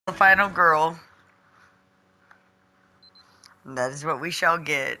final girl. And that is what we shall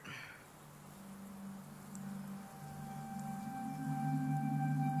get.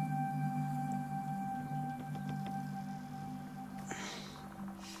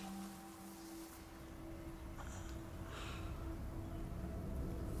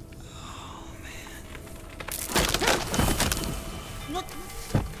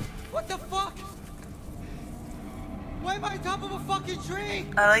 What the fuck? Why am I on top of a fucking tree?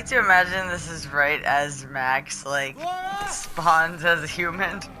 I like to imagine this is right as Max, like, spawns as a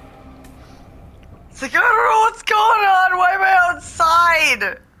human. It's like, I don't know what's going on. Why am I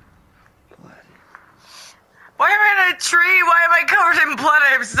outside? Blood. Why am I in a tree? Why am I covered in blood?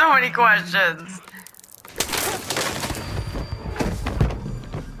 I have so many questions.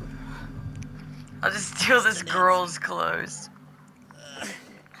 I'll just steal this girl's clothes.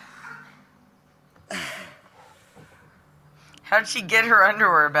 How'd she get her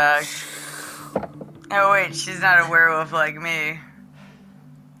underwear back? Oh wait, she's not a werewolf like me.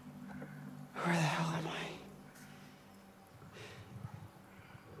 Where the hell am I?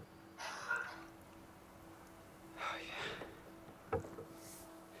 Oh, yeah.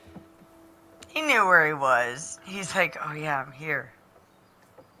 He knew where he was. He's like, oh yeah, I'm here.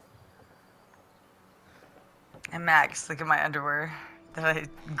 And Max, look at my underwear that I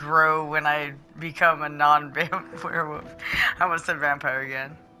grow when I become a non-vamp werewolf. I almost said vampire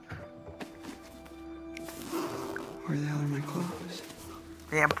again. Where the hell are my clothes?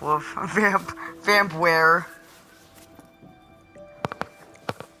 Vamp wolf. Vamp wear.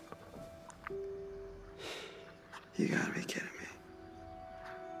 You gotta be kidding me.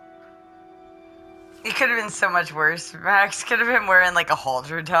 It could have been so much worse. Max could have been wearing like a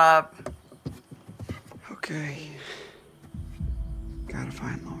halter top. Okay. Gotta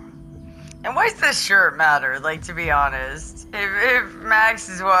find Laura. And why does this shirt matter? Like, to be honest, if Max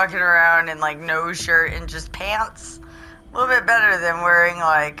is walking around in like no shirt and just pants, a little bit better than wearing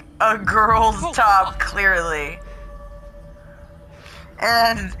like a girl's top, clearly,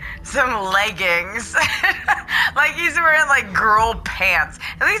 and some leggings. Like he's wearing like girl pants.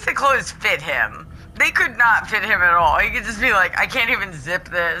 At least the clothes fit him. They could not fit him at all. He could just be like, I can't even zip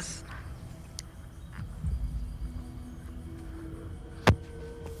this.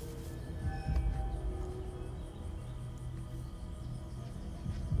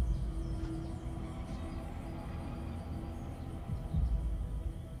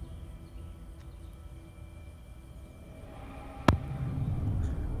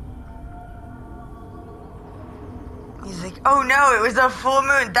 He's like, oh no, it was a full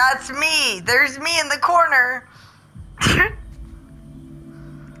moon. That's me. There's me in the corner. I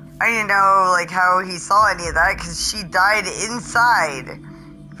didn't know like how he saw any of that because she died inside.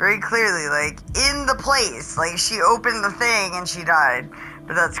 Very clearly, like in the place. Like she opened the thing and she died.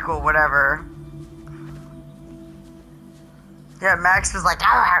 But that's cool, whatever. Yeah, Max was like,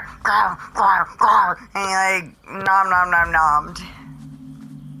 and he like nommed.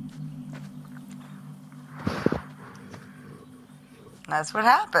 That's what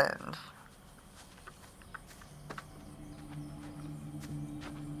happened.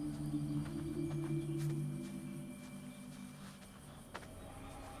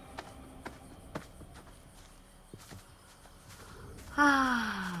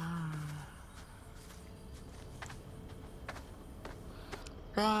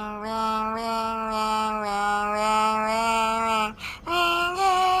 Ring, ring, ring, ring, ring, ring, ring, ring, ring.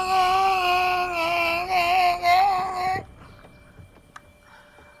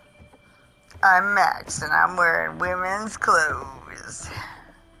 I'm Max and I'm wearing women's clothes.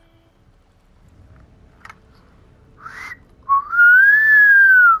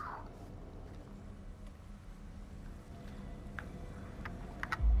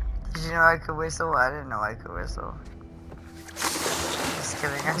 Did you know I could whistle? I didn't know I could whistle. Just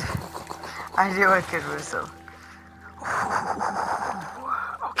kidding. I knew I could whistle.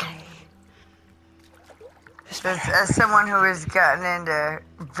 Okay. As someone who has gotten into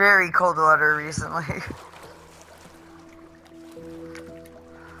very cold water recently.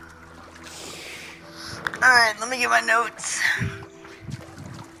 Alright, let me get my notes.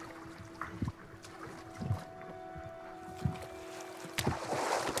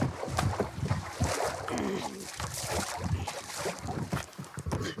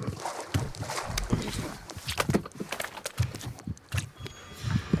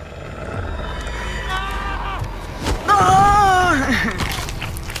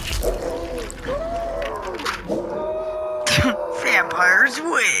 Vampires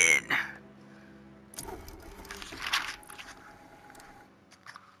win.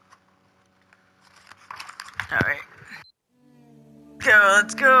 Alright.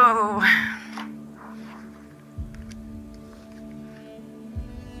 Let's go.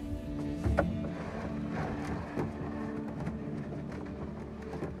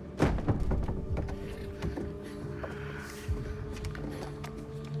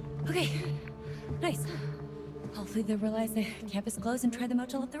 Okay, nice. Hopefully they'll realize the campus closed and try the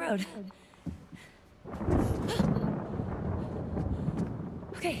motel up the road.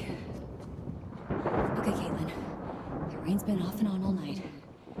 Okay. Okay, Caitlin. Your rain's been off and on all night.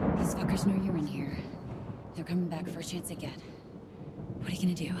 These fuckers know you're in here. They're coming back first chance they get. What are you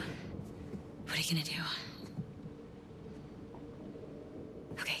gonna do? What are you gonna do?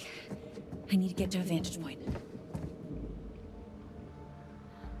 Okay. I need to get to a vantage point.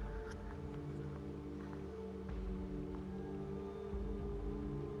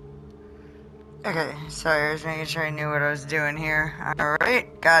 Okay, sorry, I was making sure I knew what I was doing here.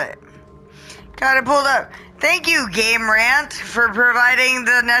 Alright, got it. Got it pulled up. Thank you, Game Rant, for providing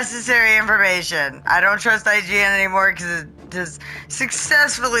the necessary information. I don't trust IGN anymore because it has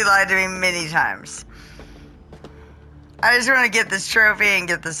successfully lied to me many times. I just want to get this trophy and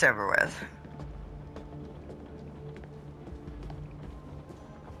get this over with.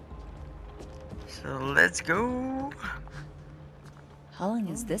 So let's go. How long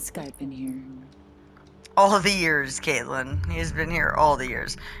has this guy been here? All the years, Caitlin. He's been here all the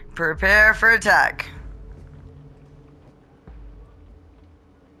years. Prepare for attack.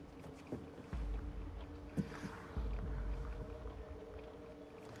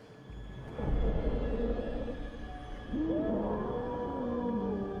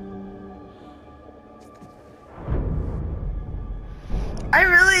 I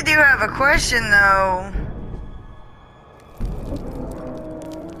really do have a question, though.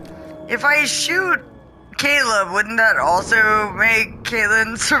 If I shoot Caleb, wouldn't that also make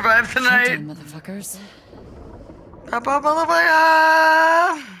Caitlin survive the night? Showtime, motherfuckers.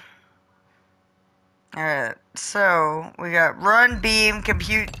 Alright, so we got run, beam,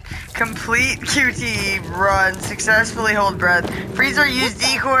 complete QT, run, successfully hold breath, freeze or use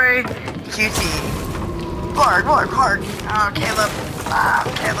decoy, QT. Bark. Oh, Caleb.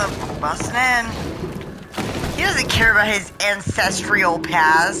 Caleb busting in. He doesn't care about his ancestral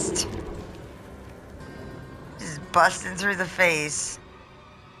past. Just busting through the face.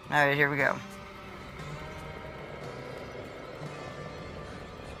 Alright, here we go.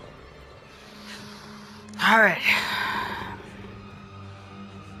 Alright.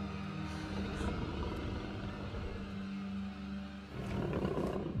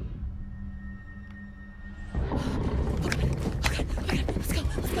 Let's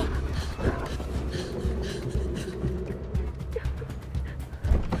go.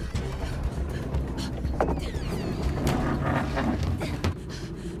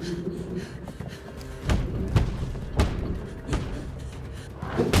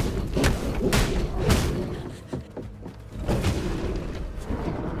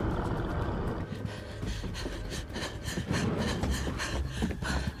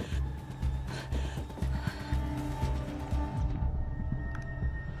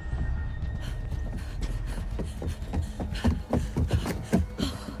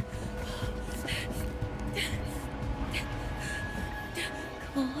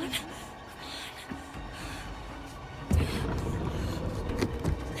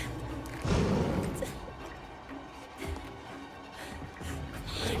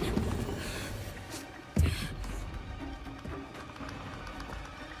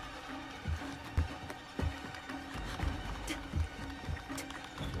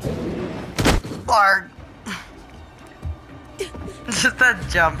 Bark. Just that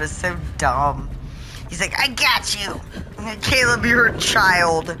jump is so dumb. He's like, I got you. Caleb, you're a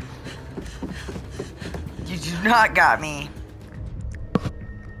child. You do not got me.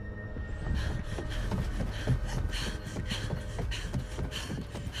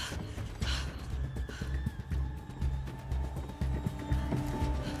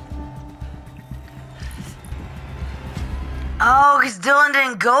 Oh, because Dylan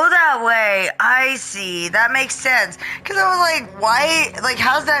didn't go that way. I see. That makes sense. Because I was like, why? Like,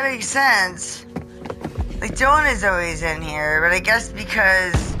 how's that make sense? Like, Dylan is always in here, but I guess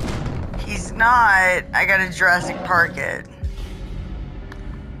because he's not, I gotta Jurassic Park it.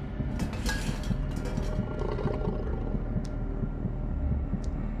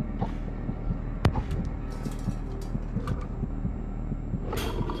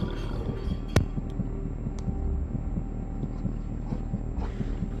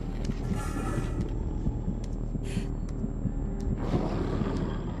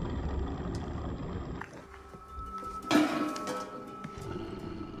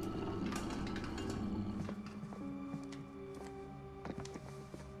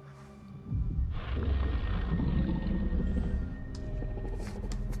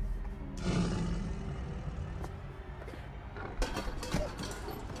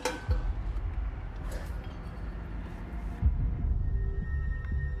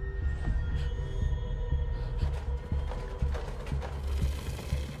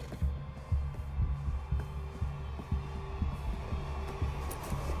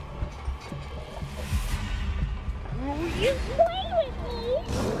 You play with me!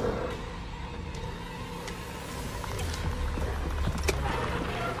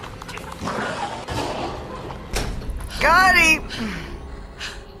 Got him!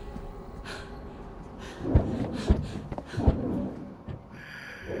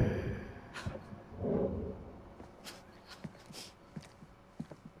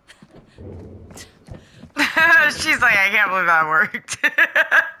 She's like, I can't believe that worked.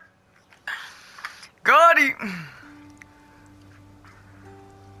 Got him!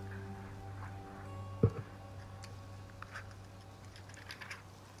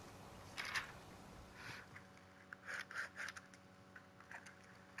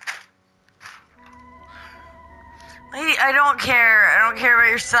 Lady, I don't care. I don't care about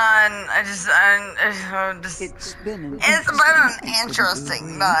your son. It's been An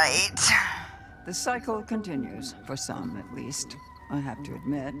interesting night. The cycle continues, for some at least. I have to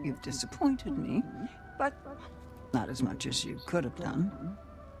admit, you've disappointed me, but not as much as you could have done.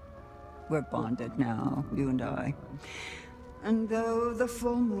 We're bonded now, you and I. And though the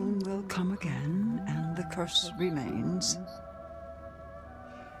full moon will come again, and the curse remains,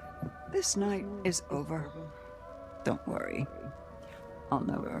 this night is over. Don't worry. I'll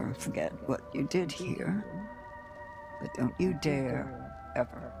never forget what you did here. But don't you dare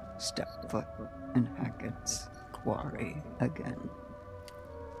ever step foot in Hackett's Quarry again.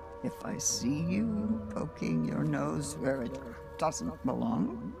 If I see you poking your nose where it doesn't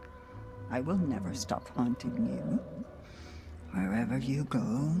belong, I will never stop haunting you. Wherever you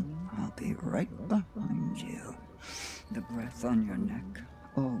go, I'll be right behind you. The breath on your neck,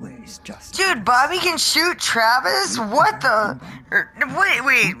 always just... Dude, Bobby can shoot Travis? What the...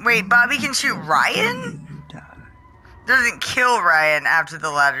 Wait, Bobby can shoot Ryan? Doesn't kill Ryan after the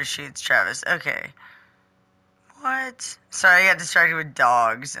latter shoots Travis. Okay. What? Sorry, I got distracted with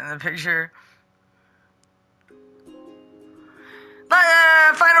dogs in the picture.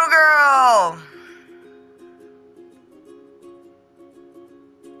 Final girl!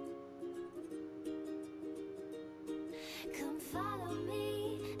 Come follow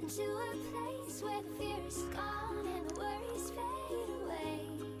me into a place where the fear is gone and the worries fade away.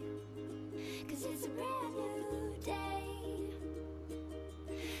 'Cause it's a brand new day.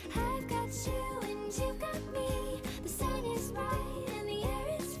 I've got you and you've got me. The sun is bright and the air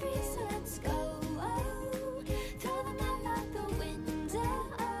is free, so let's go. Throw the map out the window.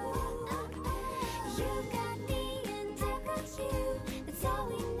 You've got me and I've got you. That's all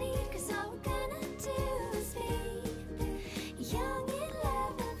we need, 'cause all we're gonna do is be young in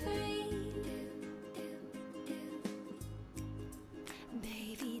love and free.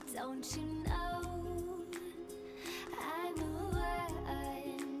 Baby, don't you know I'm the one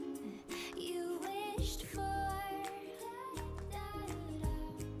you wished for?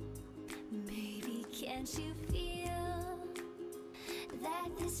 Baby, can't you feel that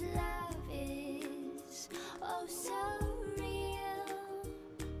this love is oh so real?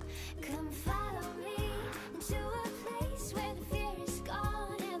 Come follow me into a place where the fear is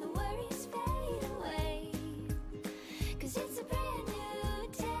gone and the worries fade away. 'Cause it's a brand new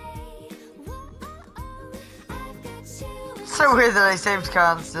day. Whoa, I've got you. So weird that I saved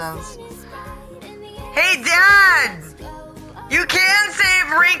Constance. Sun is bright and the air Hey, Dad! is go. You can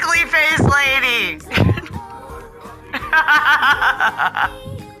save wrinkly face lady! And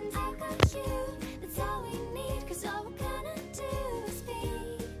I've got you. That's all we need, 'cause all we're gonna do is be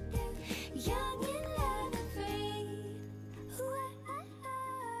young in love and free.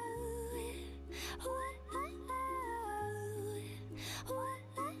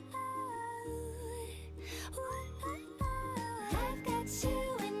 I've got you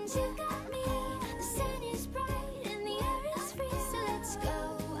and you got me. The sun is bright and the air is free, so let's go.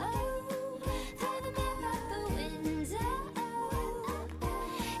 Throw the map out the window.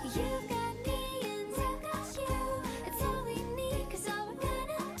 You've got me and I've got you. It's all we need, 'cause all we're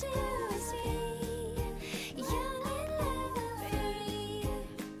gonna do is be young in love and free.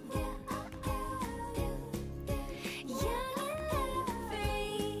 Young in love and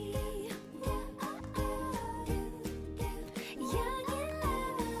free. Young in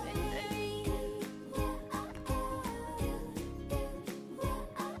love and free.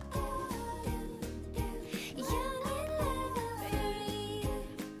 Young in love and free. Young in love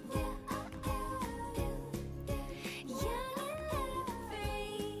and free.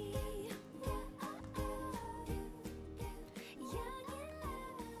 Young in love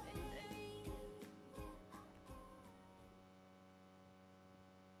and free.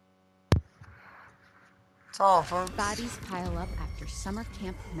 That's all, folks. Bodies pile up after summer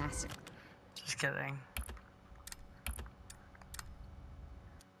camp massacre. Just kidding.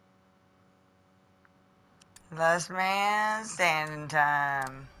 Last man standing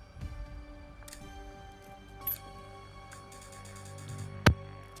time.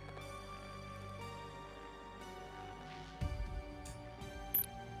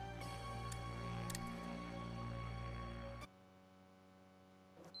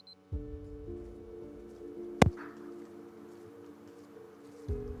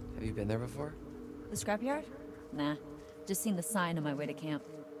 Have you been there before? The scrapyard? Nah. Just seen the sign on my way to camp.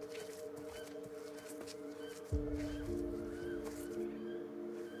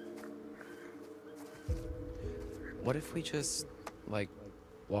 What if we just, like,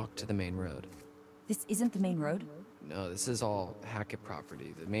 walk to the main road? This isn't the main road? No, this is all Hackett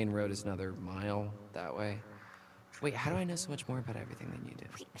property. The main road is another mile that way. Wait, how do I know so much more about everything than you do?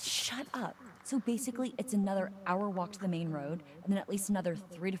 Wait, shut up. So basically, it's another hour walk to the main road, and then at least another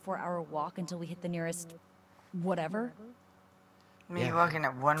 3 to 4 hour walk until we hit the nearest... whatever? Me Yeah. walking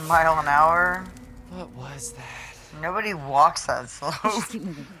at 1 mile an hour? What was that? Nobody walks that slow. Just keep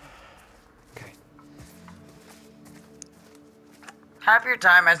moving. Okay. Half your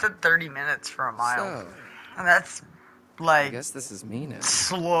time, I said 30 minutes for a mile. So, And that's, I like, guess this is me now.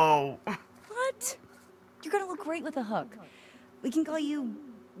 slow. What? You're gonna look great with a hook. We can call you...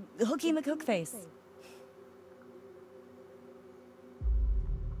 Hooky McHookface.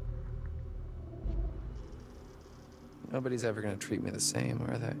 Nobody's ever gonna treat me the same,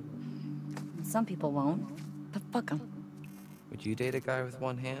 are they? Some people won't, but fuck them. Would you date a guy with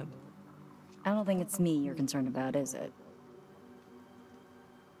one hand? I don't think it's me you're concerned about, is it?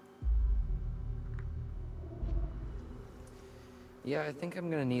 Yeah, I think I'm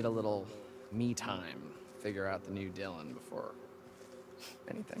gonna need a little me time. Figure out the new Dylan before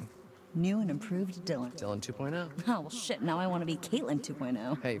anything. New and improved Dylan. Dylan 2.0. Oh, well shit, now I want to be Caitlin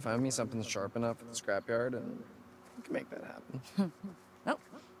 2.0. Hey, find me something sharp enough at the scrapyard and we can make that happen. Oh, well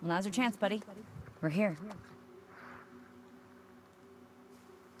now's your chance, buddy. We're here.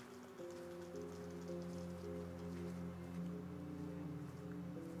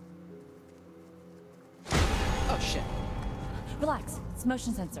 Oh, shit. Relax, it's a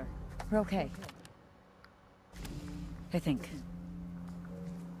motion sensor. We're okay. I think.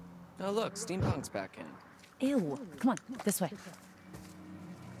 Oh, look, steampunk's back in. Ew, come on, this way.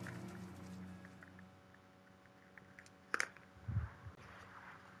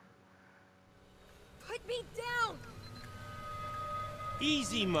 Put me down!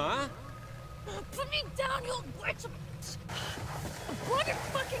 Easy, Ma. Put me down, you bitch! Blow your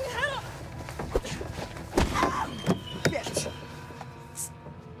fucking head up! Bitch!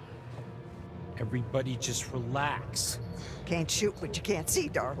 Everybody just relax. Can't shoot what you can't see,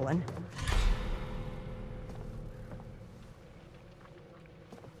 darling.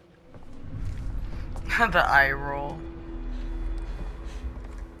 The eye roll.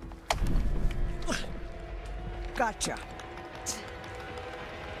 Gotcha.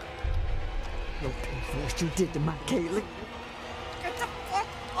 Look at what you did to my Kaylee. Get the fuck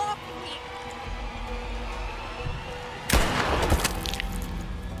off me!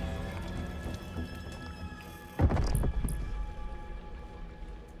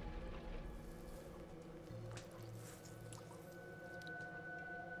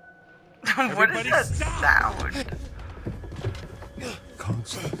 What is Everybody that stop! sound?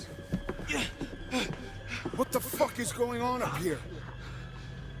 Constance. What the fuck is going on up here?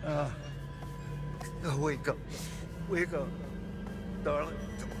 Oh, wake up. Wake up. Darling.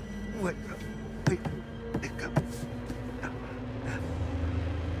 Wake up. Wake up.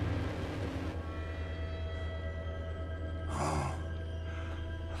 Oh.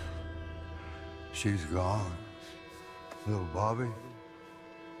 She's gone. Little Bobby.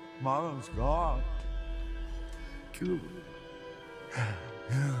 Mama's gone. Good.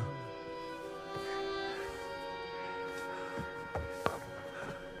 Yeah.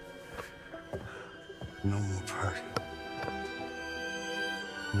 No more party.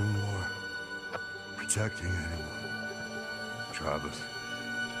 No more protecting anyone. Travis.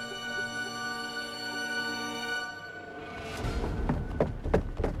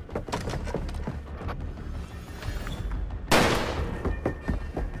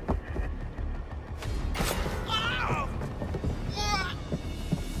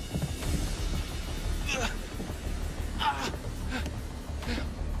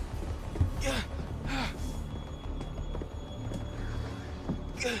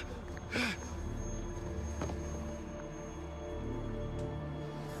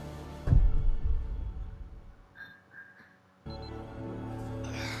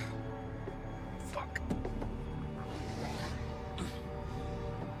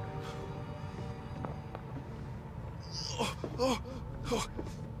 Oh,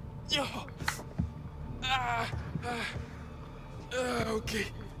 yeah. Ah. Okay.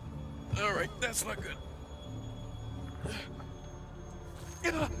 Alright, that's not good.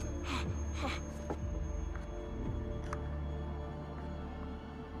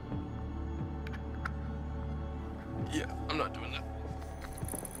 Yeah, I'm not doing that.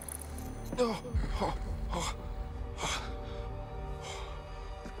 Oh, oh, oh.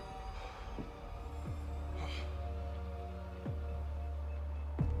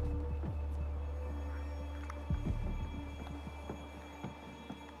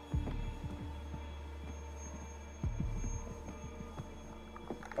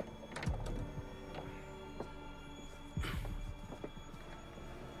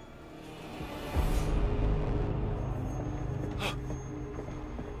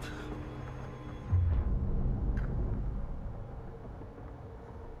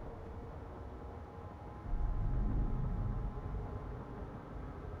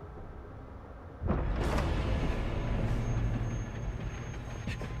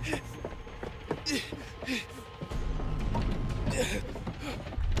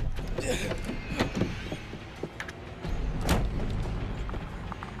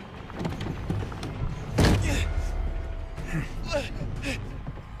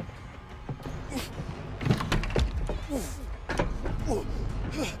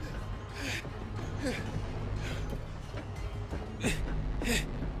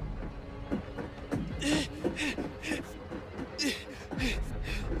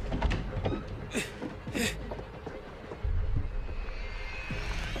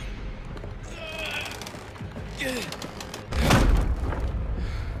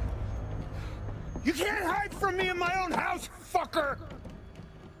 You can't hide from me in my own house, fucker!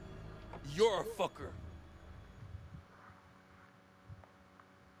 You're a fucker.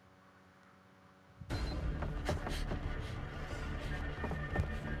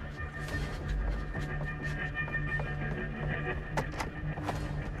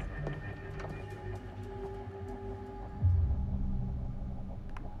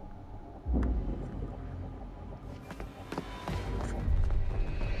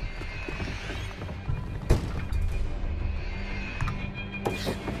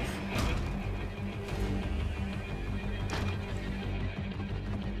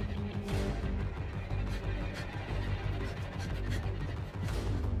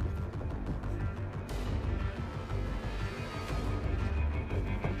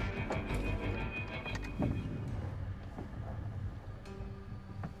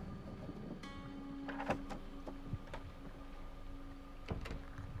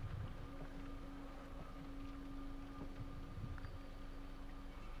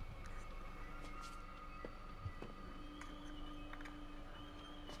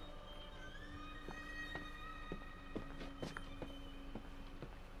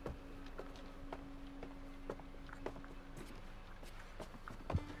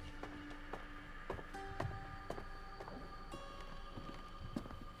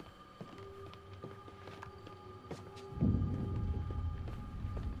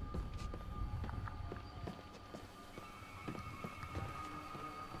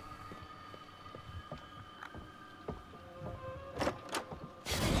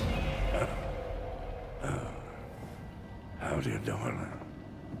 Howdy, darling.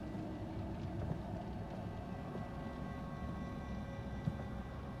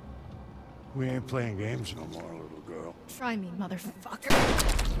 We ain't playing games no more, little girl. Try me, motherfucker.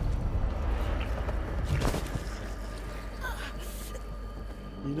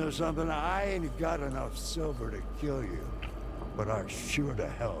 You know something? I ain't got enough silver to kill you, but I sure to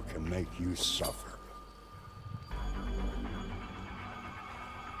hell can make you suffer.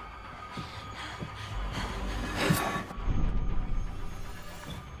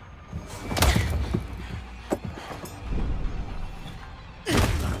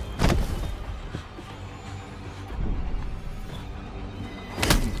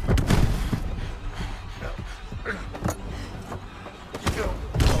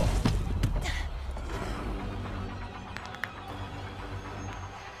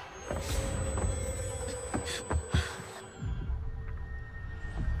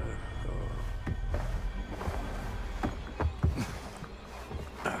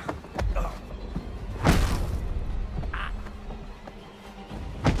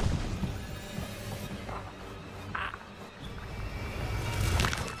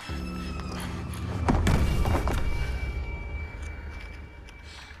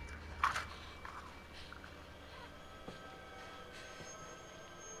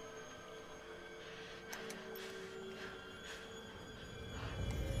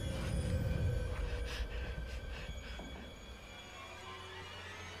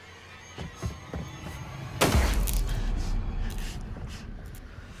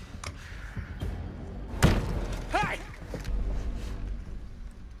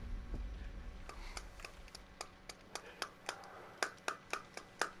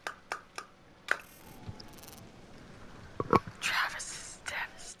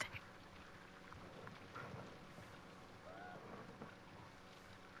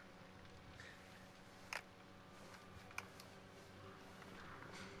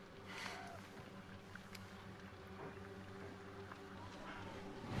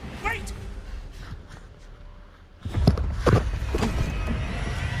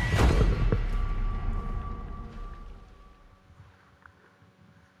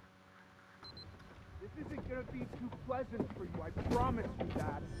 promise you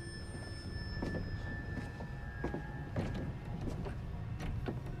that.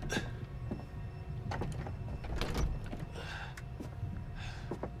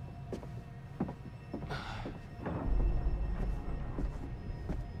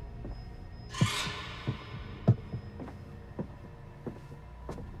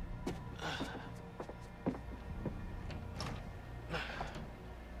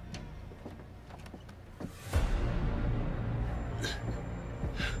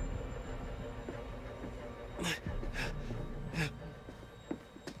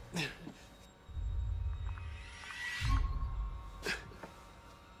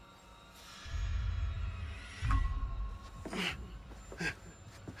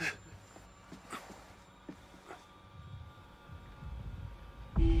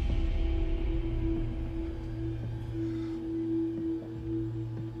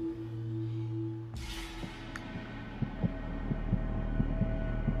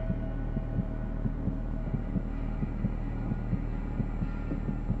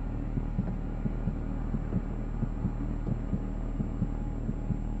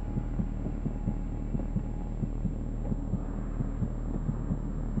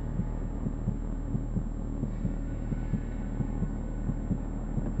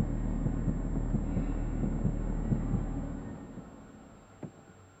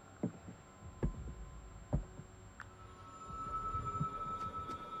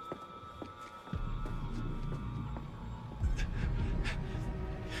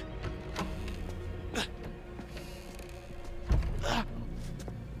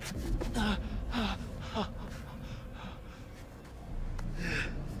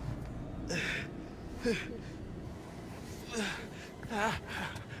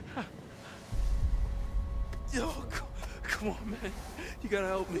 Yo, come on, man. You gotta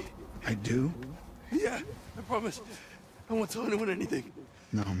help me. I do? Yeah, I promise. I won't tell anyone anything.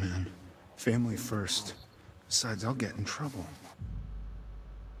 No, man. Family first. Besides, I'll get in trouble.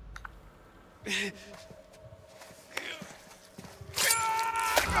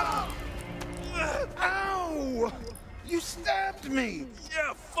 Ow! You stabbed me!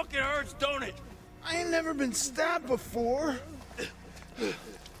 Yeah, fucking hurts, don't it? I ain't never been stabbed before.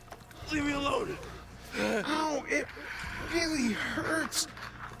 Leave me alone. Ow, it really hurts.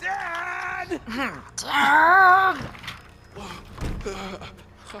 Dad! Dad!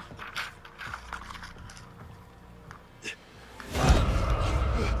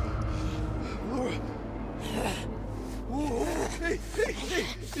 Laura. Whoa, hey,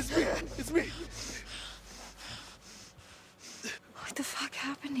 it's me. What the fuck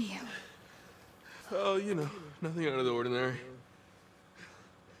happened to you? Oh, you know, nothing out of the ordinary.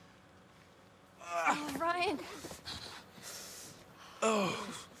 Oh, Ryan. Oh,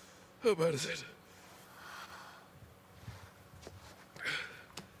 how bad is it?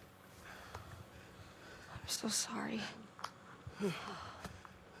 I'm so sorry.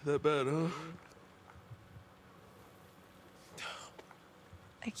 That bad, huh?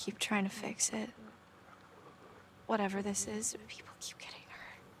 I keep trying to fix it. Whatever this is, people keep getting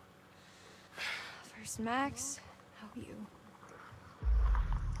hurt. First Max, now you.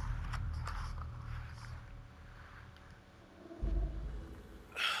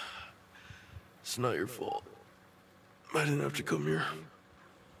 It's not your fault. I didn't have to come here.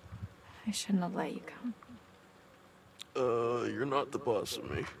 I shouldn't have let you come. You're not the boss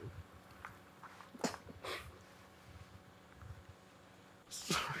of me.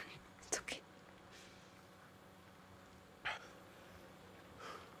 Sorry. It's okay.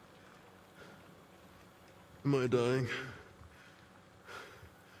 Am I dying?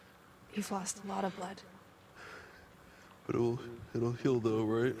 You've lost a lot of blood. But it'll heal though,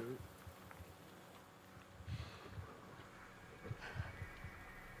 right?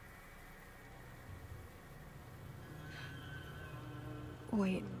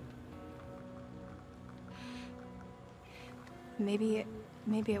 Wait. Maybe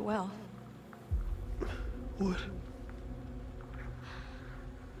it will. What?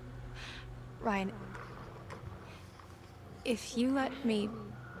 Ryan, if you let me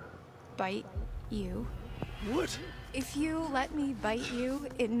bite you... What? If you let me bite you,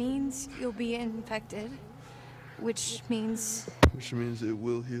 it means you'll be infected. Which means... Which means it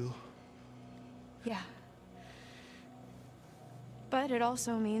will heal. Yeah. But it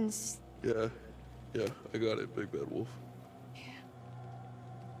also means... Yeah, I got it, Big Bad Wolf.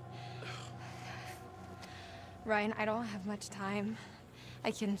 Ryan, I don't have much time.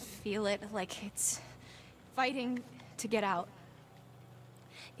 I can feel it, like it's fighting to get out.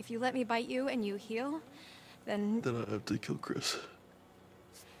 If you let me bite you and you heal, then I have to kill Chris.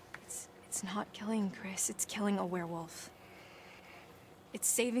 it's not killing Chris, it's killing a werewolf. It's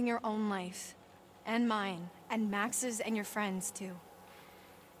saving your own life. And mine. And Max's and your friends, too.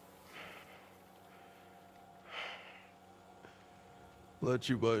 Let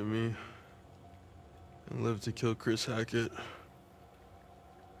you bite me and live to kill Chris Hackett,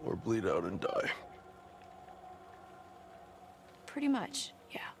 or bleed out and die. Pretty much,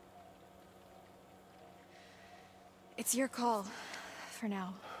 yeah. It's your call, for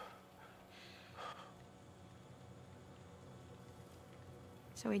now.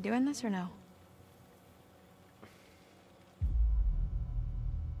 So we doing this or no?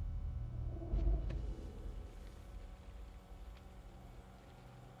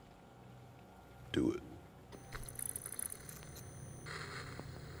 Do it.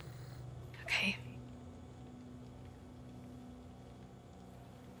 Okay.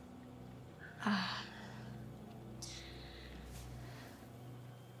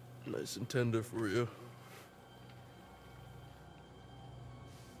 Nice and tender for you.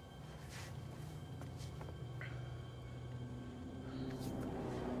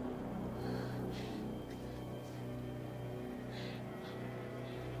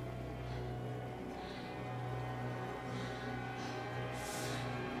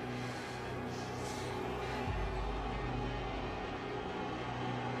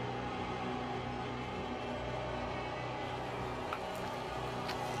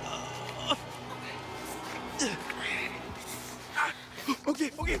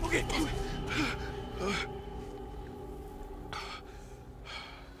 Okay.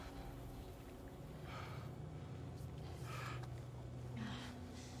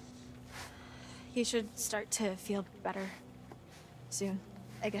 You should start to feel better soon,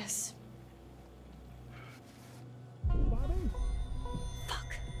 I guess.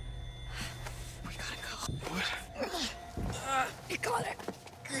 Fuck. We gotta go. What? You got it.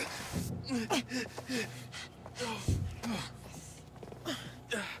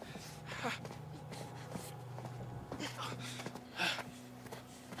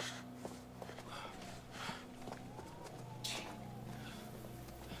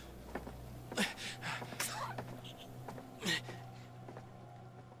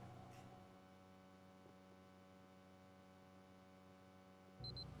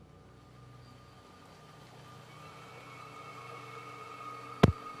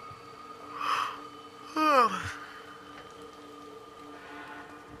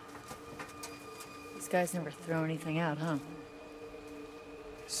 These guys never throw anything out, huh?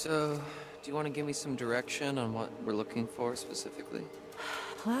 So, do you want to give me some direction on what we're looking for specifically?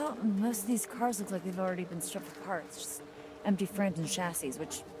 Well, most of these cars look like they've already been stripped of parts. Just empty frames and chassis,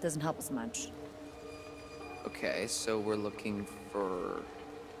 which doesn't help us much. Okay, so we're looking for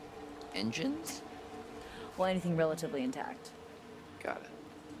engines? Well, anything relatively intact. Got it.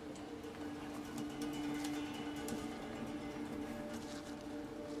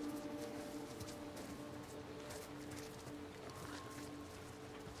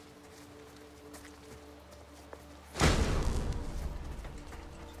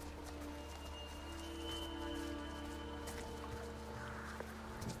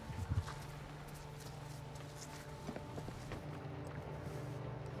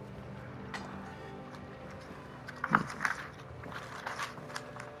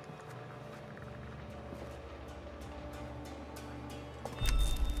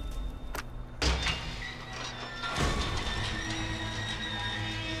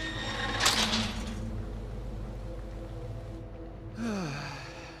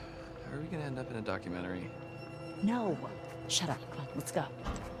 Are we gonna end up in a documentary? No! Shut up. Come on, let's go.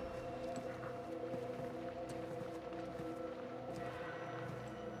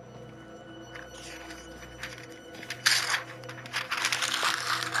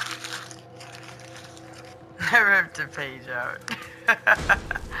 I ripped a page out.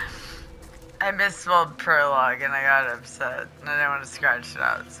 I misspelled prologue and I got upset. And I didn't want to scratch it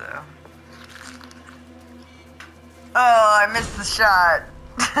out, so. Oh, I missed the shot.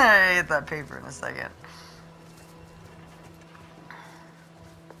 I ate that paper in a second.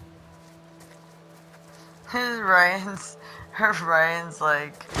 Ryan's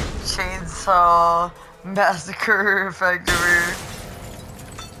like chainsaw massacre effectively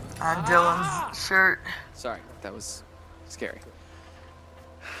on Dylan's shirt. Sorry, that was scary.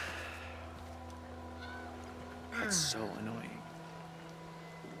 That's so annoying.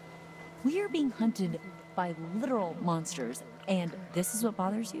 We are being hunted by literal monsters, and this is what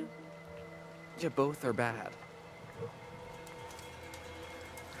bothers you? Yeah, both are bad.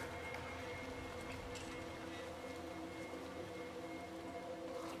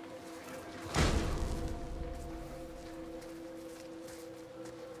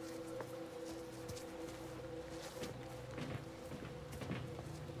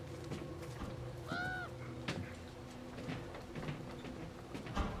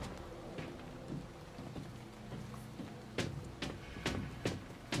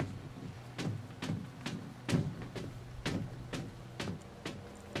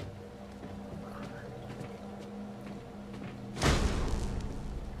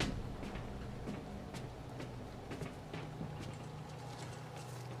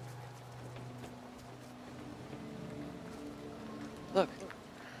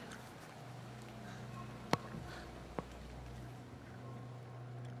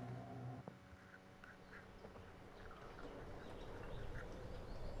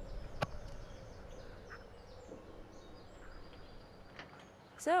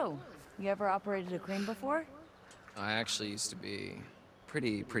 So, you ever operated a crane before? I actually used to be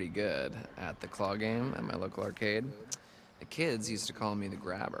pretty good at the claw game at my local arcade. The kids used to call me the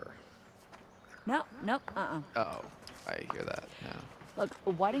grabber. No, nope, Oh, I hear that now. Look,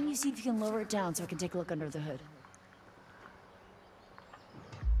 why don't you see if you can lower it down so I can take a look under the hood?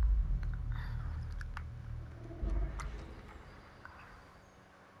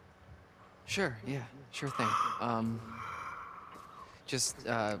 Sure, yeah, sure thing. Just,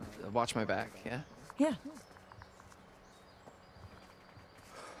 watch my back, yeah? Yeah.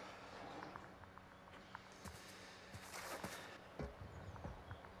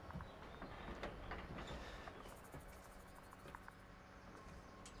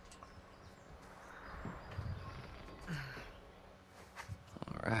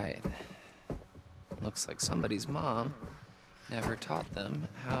 All right. Looks like somebody's mom never taught them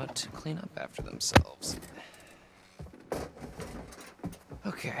how to clean up after themselves.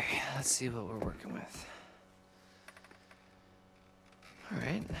 Okay, let's see what we're working with. All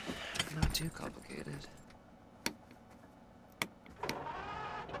right, not too complicated.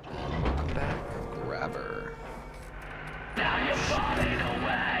 Welcome back, grabber.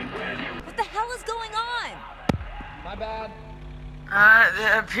 What the hell is going on? My bad.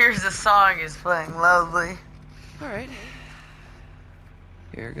 It appears the song is playing loudly. All right.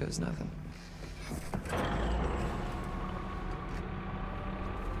 Here goes nothing.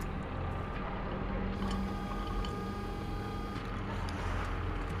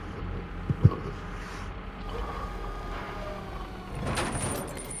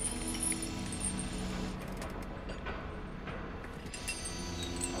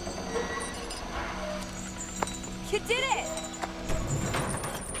 You did it!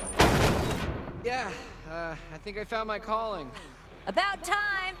 Yeah, I think I found my calling. About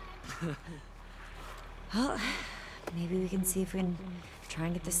time! Well, maybe we can see if we can try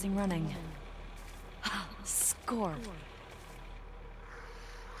and get this thing running. Score.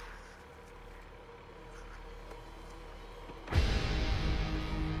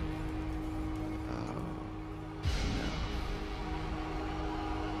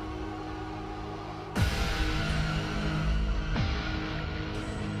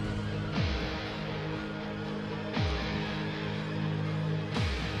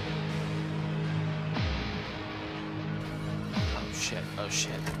 Oh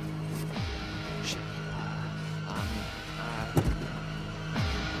shit. Shit.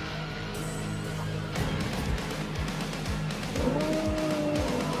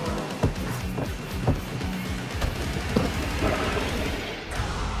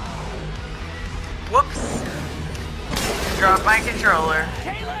 Whoops. Drop my controller.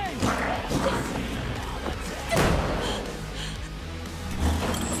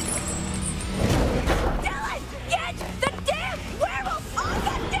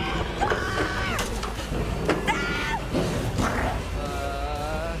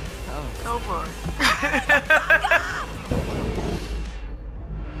 Go for it.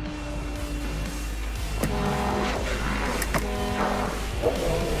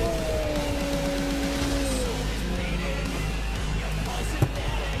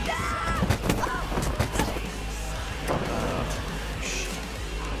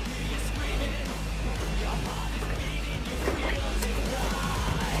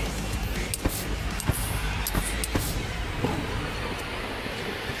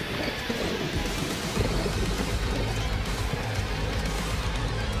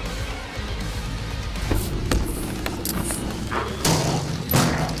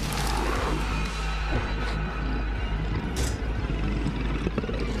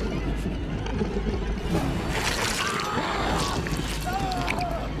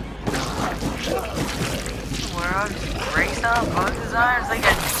 Breaks out both his arms like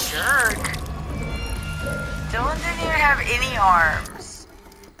a jerk. Dylan didn't even have any arms.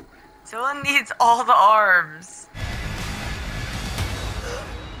 Dylan needs all the arms.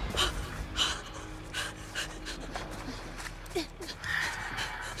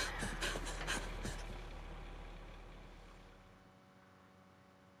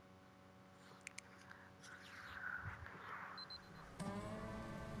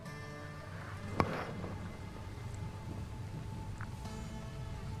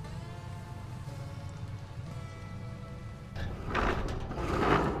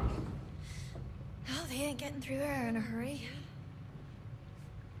 Getting through there in a hurry.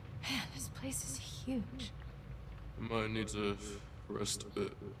 Man, this place is huge. Might need to rest a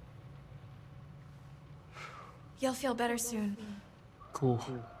bit. You'll feel better soon. Cool.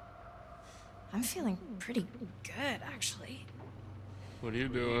 I'm feeling pretty good, actually. What are you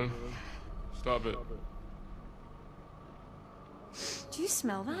doing? Stop it. Do you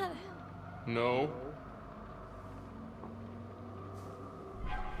smell that? No.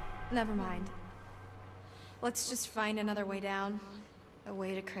 Never mind. Let's just find another way down. A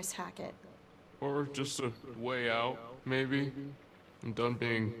way to Chris Hackett. Or just a way out, maybe. I'm done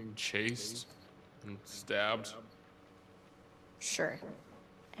being chased and stabbed. Sure.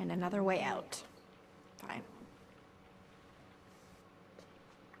 And another way out. Fine.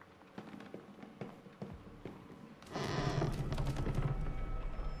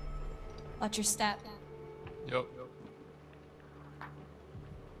 Watch your step. Yep.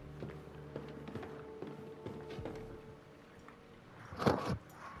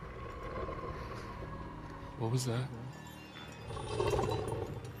 What was that?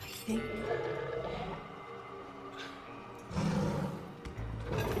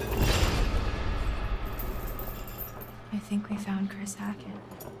 I think we found Chris Hackett.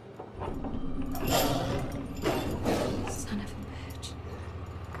 Son of a bitch.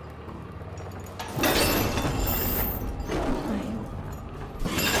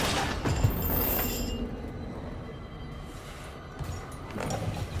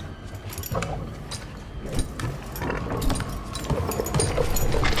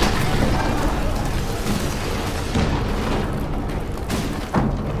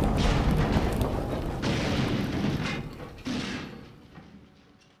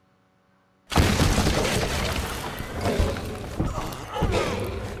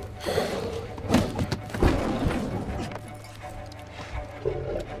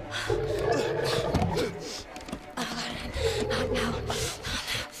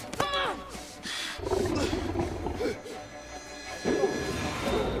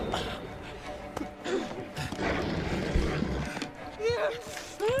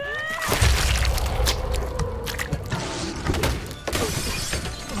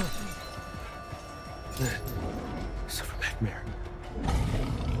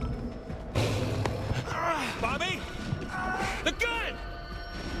 Bobby? The gun!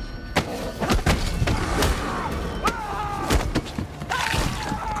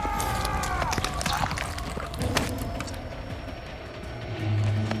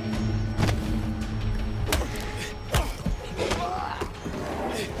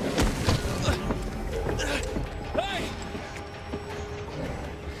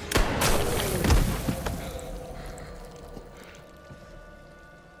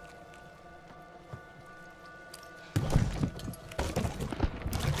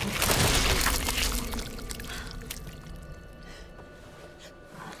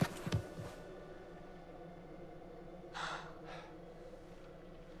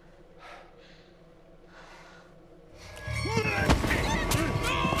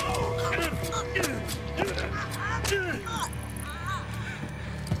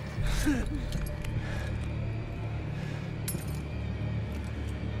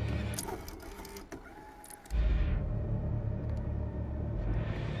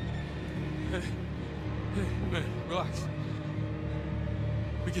 Hey! Hey, man, relax.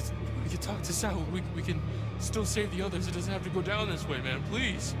 We can talk this out. We can still save the others. It doesn't have to go down this way, man.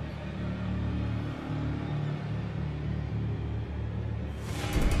 Please.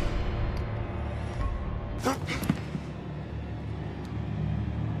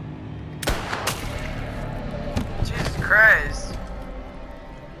 Jesus Christ.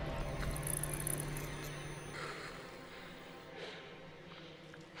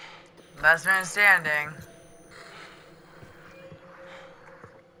 Last man standing.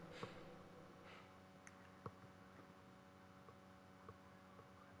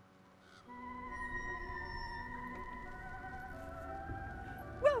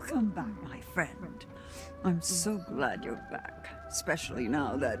 Welcome back, my friend. I'm so glad you're back, especially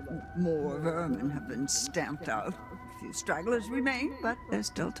now that more vermin have been stamped out. A few stragglers remain, but there's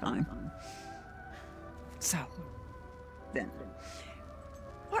still time. So, then,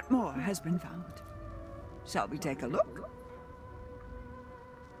 what more has been found? Shall we take a look?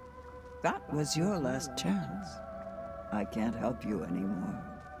 That was your last chance. I can't help you anymore.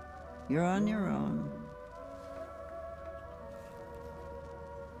 You're on your own.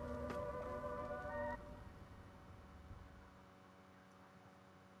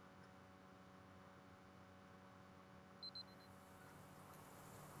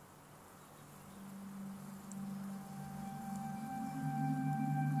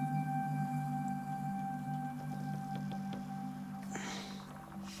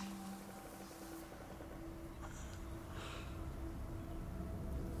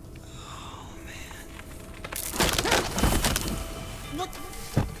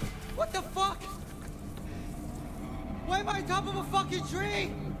 What the fuck? Why am I on top of a fucking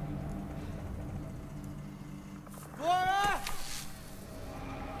tree? Laura!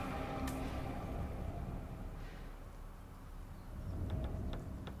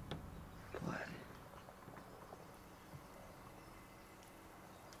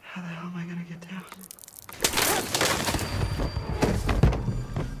 How the hell am I gonna get down?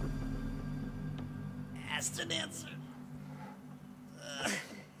 Asked an answer.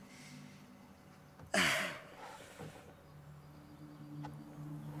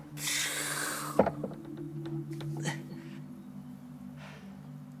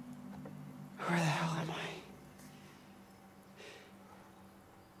 Where the hell am I?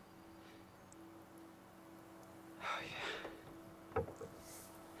 Oh, yeah.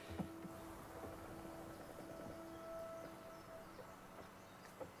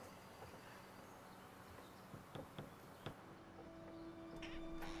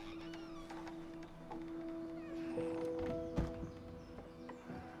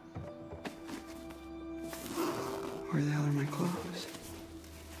 Where the hell are my clothes?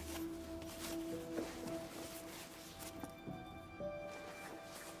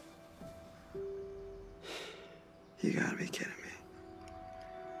 You gotta be kidding me.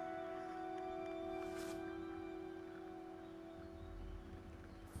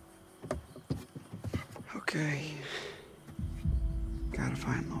 Okay. Gotta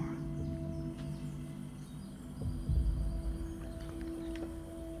find Laura.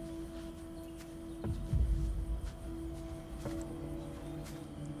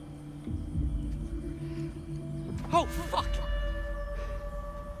 Oh, fuck!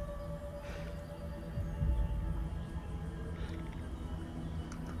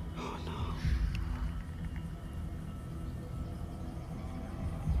 Oh no.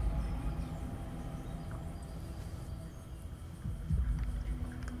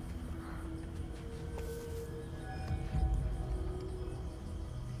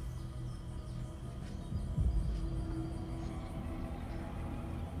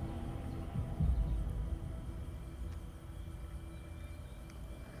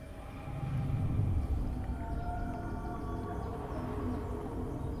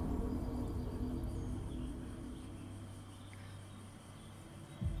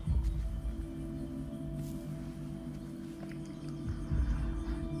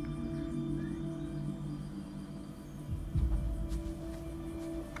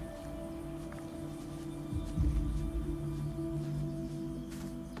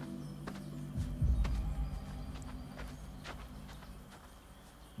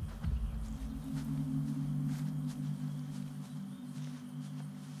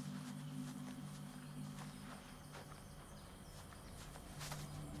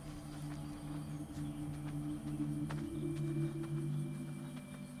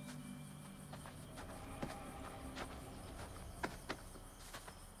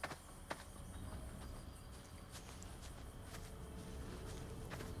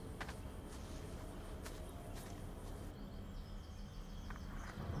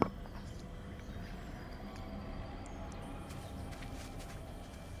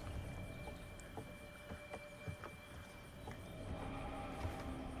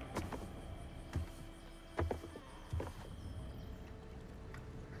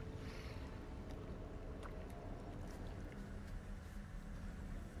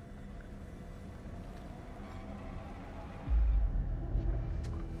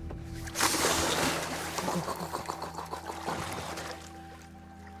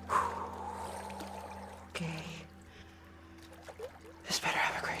 Okay. This better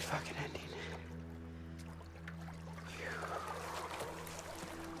have a great fucking ending.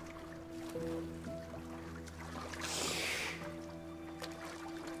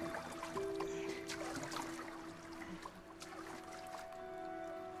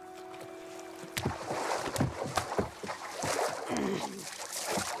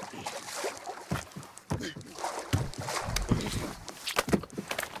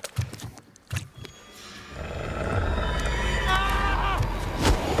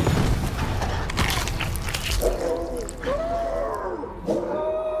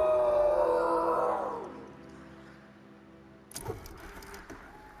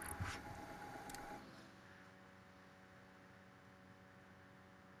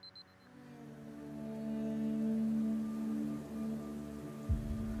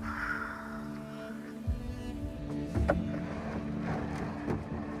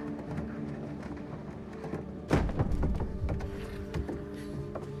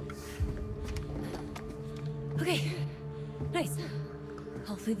 Okay, nice.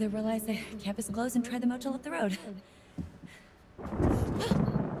 Hopefully they realize the campus closed and try the motel up the road.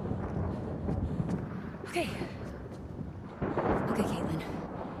 Okay. Okay, Caitlin.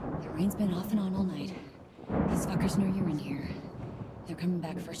 The rain's been off and on all night. These fuckers know you're in here. They're coming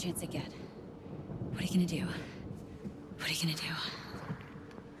back first chance they get. What are you gonna do? What are you gonna do?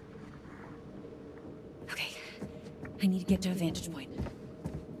 Okay. I need to get to a vantage point.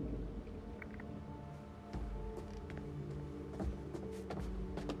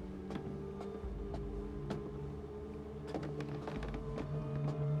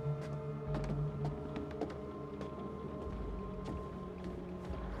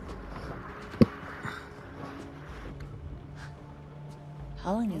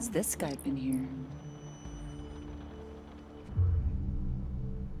 How long has this guy been here?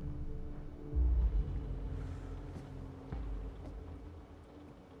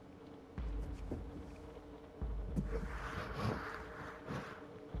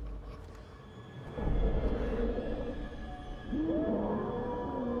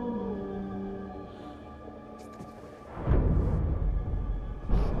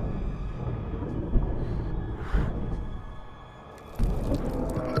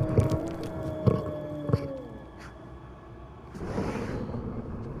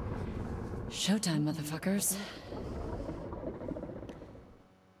 Showtime, motherfuckers.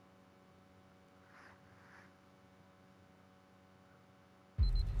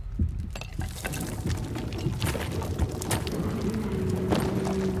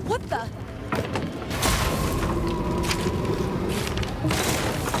 What the?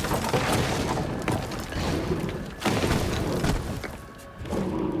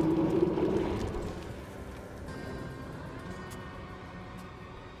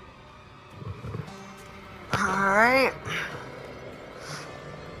 Alright.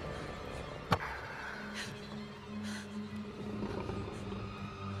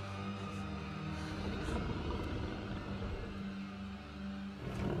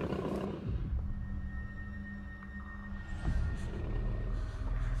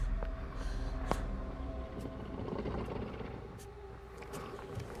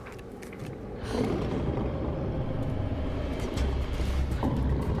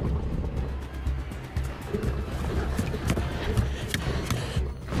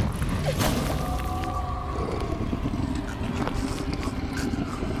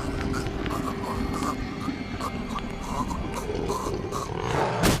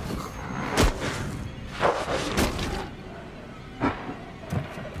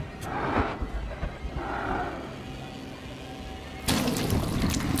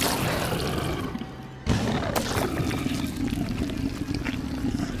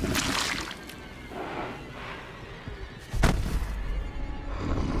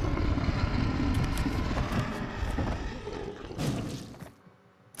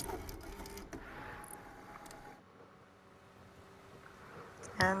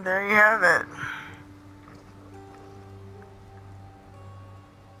 And there you have it.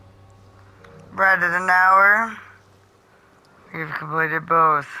 Right at an hour, we've completed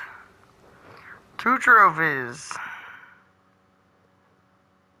both. 2 trophies.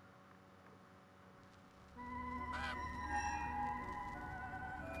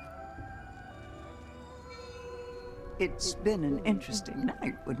 It's been an interesting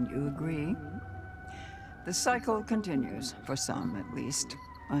night, wouldn't you agree? The cycle continues, for some at least.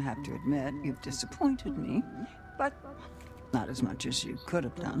 I have to admit, you've disappointed me, but not as much as you could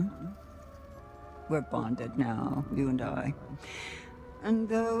have done. We're bonded now, you and I. And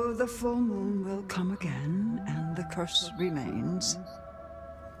though the full moon will come again, and the curse remains,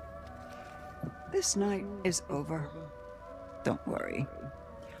 this night is over. Don't worry.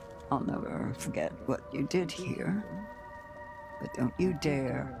 I'll never forget what you did here. But don't you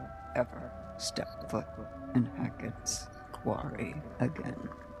dare ever step foot in Hackett's Quarry again.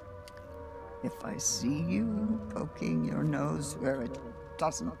 If I see you poking your nose where it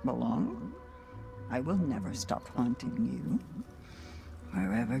doesn't belong, I will never stop haunting you.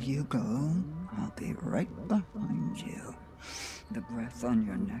 Wherever you go, I'll be right behind you. The breath on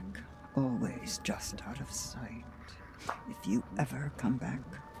your neck, always just out of sight. If you ever come back,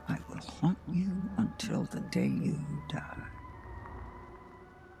 I will haunt you until the day you die.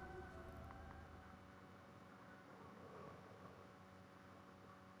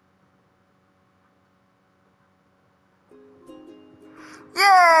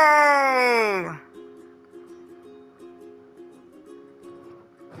 Yay!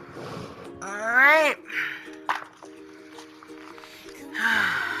 Alright.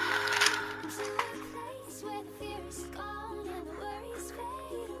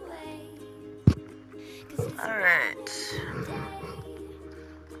 Alright.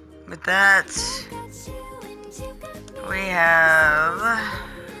 With that, we have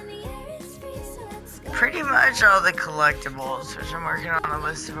pretty much all the collectibles, which I'm working on a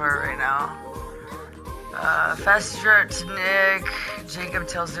list for right now. Fast trip to Nick. Jacob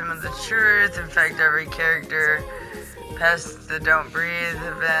tells him of the truth. In fact, every character past the Don't Breathe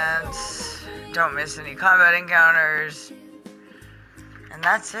event. Don't miss any combat encounters. And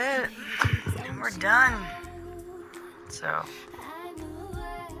that's it. And we're done. So,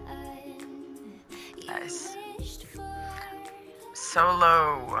 nice.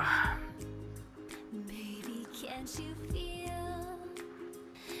 Solo. Baby, can't you feel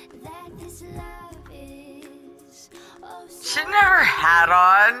that this love is Shouldn't have her hat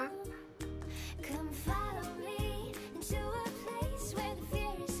on. Come follow me into a place where the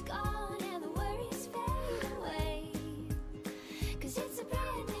fear is gone and the worries fade away. 'Cause it's a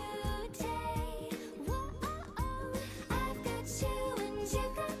brand new day. Whoa, I've got you and you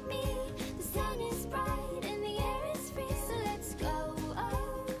got me. The sun is bright and the air is free, so let's go.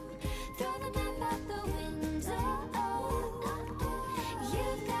 Throw the map out the window.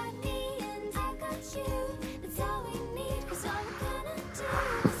 You've got me and I got you. That's all we need, 'cause all we're gonna do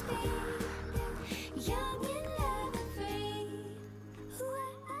is be young and love and free.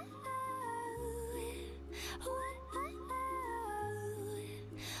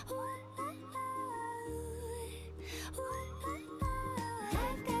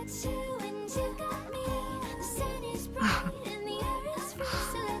 I've got you and you got me. The sun is bright and the air is free,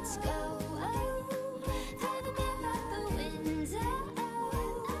 so let's go. Throw the map out the window.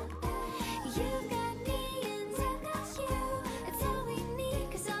 You've got me and I got you. It's all we need,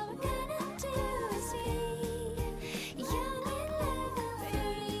 'cause all we're gonna do is be young and love and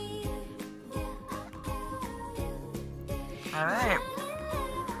free. All right.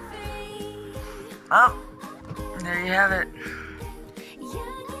 Oh, there you have it.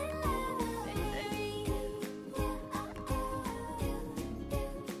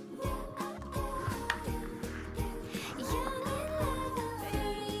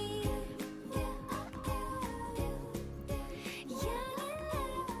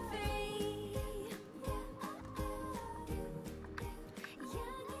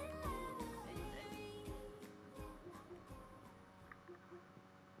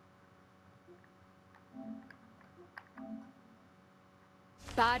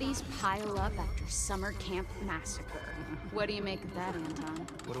 Bodies pile up after summer camp massacre. What do you make of that, Anton?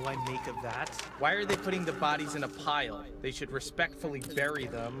 What do I make of that? Why are they putting the bodies in a pile? They should respectfully bury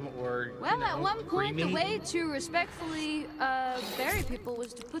them, or, Well, you know, at one point, the cremate. way to respectfully bury people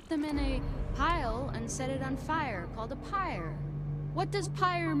was to put them in a pile and set it on fire, called a pyre. What does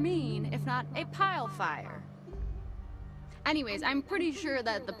pyre mean if not a pile fire? Anyways, I'm pretty sure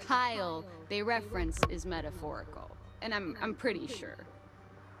that the pile they reference is metaphorical, and I'm pretty sure.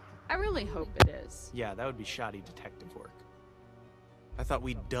 I really hope it is. Yeah, that would be shoddy detective work. I thought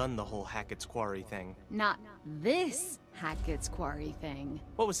we'd done the whole Hackett's Quarry thing. Not this Hackett's Quarry thing.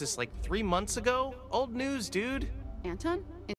 What was this, like 3 months ago? Old news, dude. Anton?